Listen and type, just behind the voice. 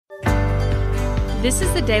This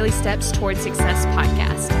is the Daily Steps Toward Success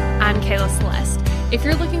podcast. I'm Kayla Celeste. If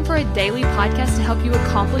you're looking for a daily podcast to help you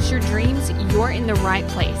accomplish your dreams, you're in the right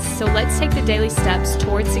place. So let's take the daily steps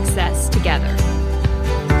toward success together.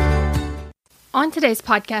 On today's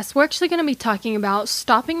podcast, we're actually going to be talking about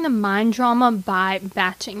stopping the mind drama by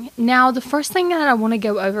batching. Now, the first thing that I want to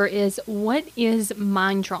go over is, what is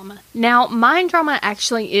mind drama? Now, mind drama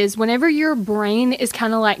actually is whenever your brain is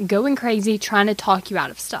kind of like going crazy trying to talk you out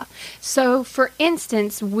of stuff. So, for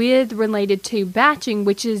instance, related to batching,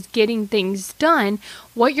 which is getting things done,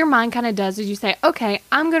 what your mind kind of does is you say, okay,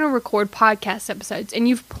 I'm going to record podcast episodes, and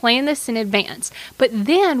you've planned this in advance. But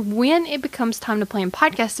then when it becomes time to plan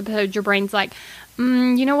podcast episodes, your brain's like,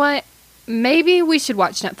 you know what? Maybe we should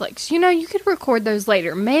watch Netflix. You could record those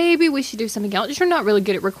later. Maybe we should do something else. You're not really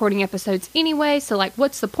good at recording episodes anyway, so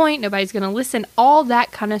what's the point? Nobody's going to listen. All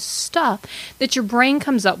that kind of stuff that your brain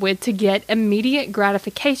comes up with to get immediate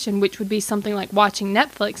gratification, which would be something like watching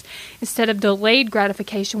Netflix, instead of delayed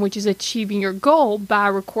gratification, which is achieving your goal by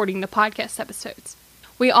recording the podcast episodes.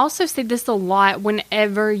 We also see this a lot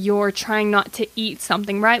whenever you're trying not to eat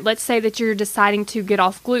something, right? Let's say that you're deciding to get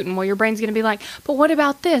off gluten. Well, your brain's going to be like, but what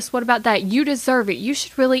about this? What about that? You deserve it. You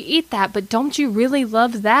should really eat that, but don't you really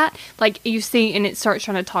love that? You see, and it starts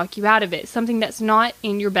trying to talk you out of it, something that's not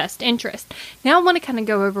in your best interest. Now I want to kind of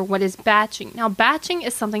go over what is batching. Now, batching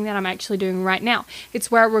is something that I'm actually doing right now.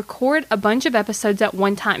 It's where I record a bunch of episodes at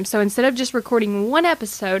one time. So instead of just recording one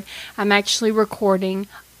episode, I'm actually recording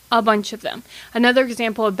a bunch of them. Another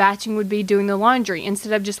example of batching would be doing the laundry.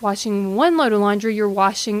 Instead of just washing one load of laundry, you're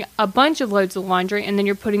washing a bunch of loads of laundry, and then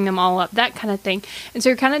you're putting them all up, that kind of thing. And so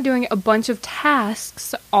you're kind of doing a bunch of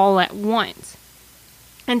tasks all at once.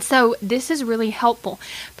 And so this is really helpful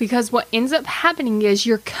because what ends up happening is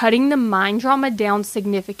you're cutting the mind drama down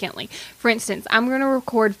significantly. For instance, I'm going to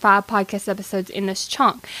record 5 podcast episodes in this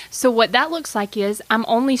chunk. So what that looks like is I'm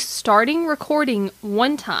only starting recording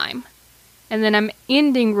one time, and then I'm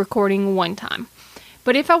ending recording one time.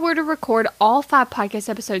 But if I were to record all 5 podcast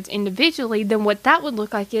episodes individually, then what that would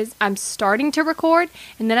look like is I'm starting to record,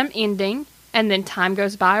 and then I'm ending, and then time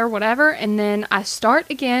goes by or whatever, and then I start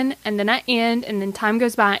again, and then I end, and then time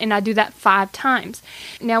goes by, and I do that 5 times.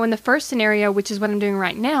 Now, in the first scenario, which is what I'm doing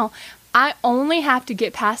right now, I only have to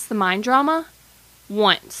get past the mind drama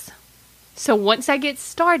once. So once I get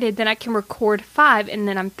started, then I can record 5, and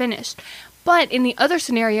then I'm finished. But in the other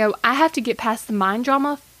scenario, I have to get past the mind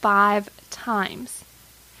drama 5 times.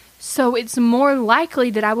 So it's more likely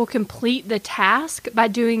that I will complete the task by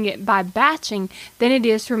doing it by batching than it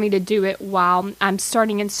is for me to do it while I'm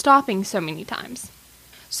starting and stopping so many times.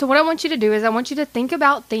 So what I want you to do is I want you to think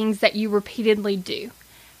about things that you repeatedly do.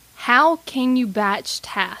 How can you batch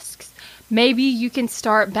tasks? Maybe you can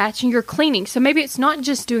start batching your cleaning. So maybe it's not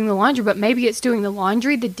just doing the laundry, but maybe it's doing the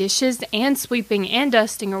laundry, the dishes, and sweeping and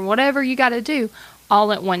dusting or whatever you got to do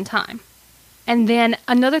all at one time. And then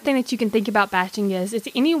another thing that you can think about batching is it's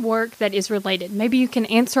any work that is related. Maybe you can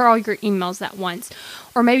answer all your emails at once,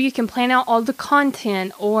 or maybe you can plan out all the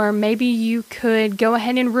content, or maybe you could go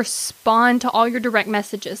ahead and respond to all your direct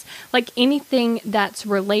messages, anything that's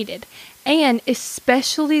related. And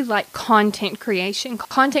especially content creation.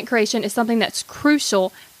 Content creation is something that's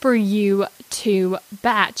crucial for you to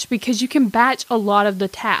batch because you can batch a lot of the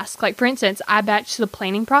tasks. For instance, I batch the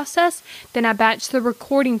planning process, then I batch the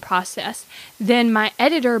recording process. Then my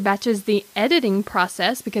editor batches the editing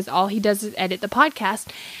process because all he does is edit the podcast.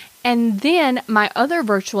 And then my other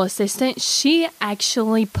virtual assistant, she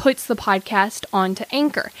actually puts the podcast onto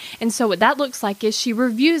Anchor. And so what that looks like is she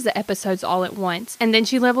reviews the episodes all at once, and then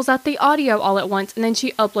she levels out the audio all at once, and then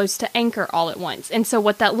she uploads to Anchor all at once. And so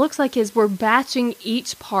what that looks like is we're batching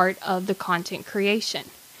each part of the content creation.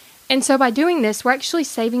 And so by doing this, we're actually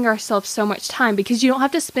saving ourselves so much time because you don't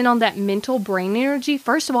have to spend all that mental brain energy,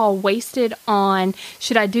 first of all, wasted on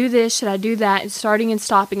should I do this, should I do that, and starting and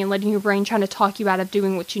stopping and letting your brain trying to talk you out of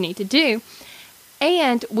doing what you need to do.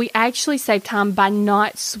 And we actually save time by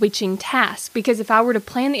not switching tasks because if I were to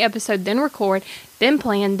plan the episode, then record, then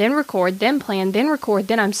plan, then record, then plan, then record,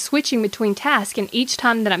 then I'm switching between tasks. And each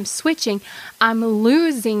time that I'm switching, I'm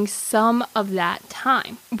losing some of that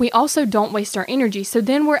time. We also don't waste our energy. So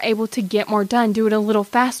then we're able to get more done, do it a little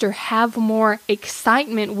faster, have more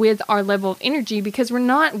excitement with our level of energy because we're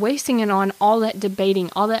not wasting it on all that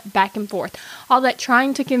debating, all that back and forth, all that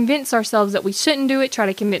trying to convince ourselves that we shouldn't do it, try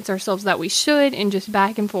to convince ourselves that we should, and just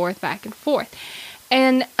back and forth, back and forth.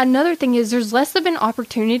 And another thing is there's less of an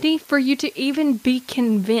opportunity for you to even be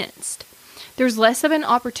convinced. there's less of an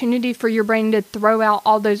opportunity for your brain to throw out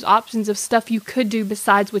all those options of stuff you could do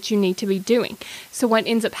besides what you need to be doing. So what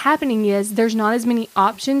ends up happening is there's not as many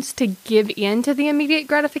options to give in to the immediate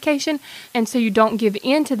gratification, and so you don't give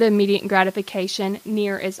in to the immediate gratification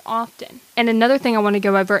near as often. And another thing I want to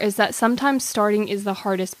go over is that sometimes starting is the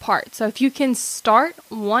hardest part. So if you can start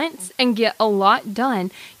once and get a lot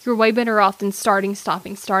done, you're way better off than starting,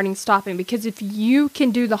 stopping. Because if you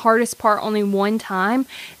can do the hardest part only one time,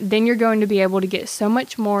 then you're going to be able to get so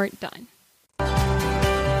much more done.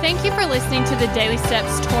 Thank you for listening to the Daily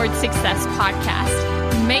Steps Towards Success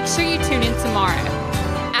podcast. Make sure you tune in tomorrow.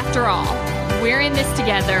 After all, we're in this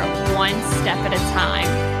together, one step at a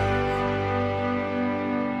time.